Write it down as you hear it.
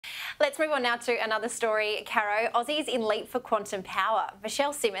Let's move on now to another story, Caro. Aussies in leap for quantum power.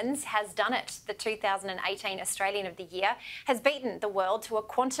 Michelle Simmons has done it. The 2018 Australian of the Year has beaten the world to a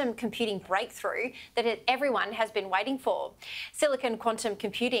quantum computing breakthrough that everyone has been waiting for. Silicon Quantum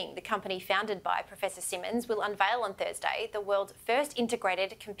Computing, the company founded by Professor Simmons, will unveil on Thursday the world's first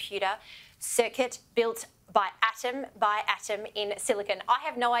integrated computer circuit built by atom in silicon. I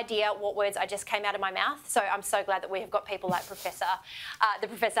have no idea what words I just came out of my mouth, so I'm so glad that we have got people like the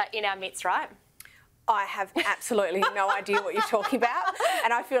Professor in our midst, right? I have absolutely no idea what you're talking about,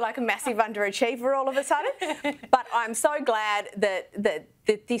 and I feel like a massive underachiever all of a sudden. But I'm so glad that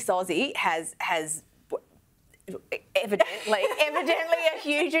this Aussie has evidently a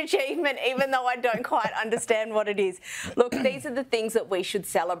huge achievement, even though I don't quite understand what it is. Look, these are the things that we should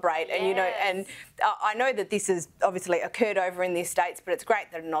celebrate, and you know, and I know that this has obviously occurred over in the States, but it's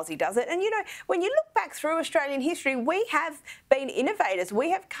great that an Aussie does it. And you know, when you look back through Australian history, we have been innovators.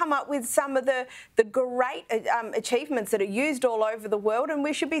 We have come up with some of the great achievements that are used all over the world, and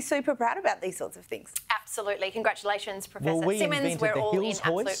we should be super proud about these sorts of things. Absolutely, congratulations, Professor Simmons. We're all in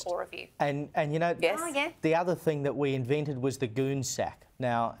absolute awe of you. And you know, the other thing that we invented was the goon sack.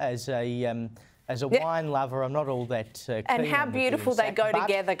 Now, as a wine lover, I'm not all that keen and how on beautiful the goon they sack, go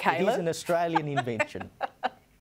together, Caleb. It is an Australian invention.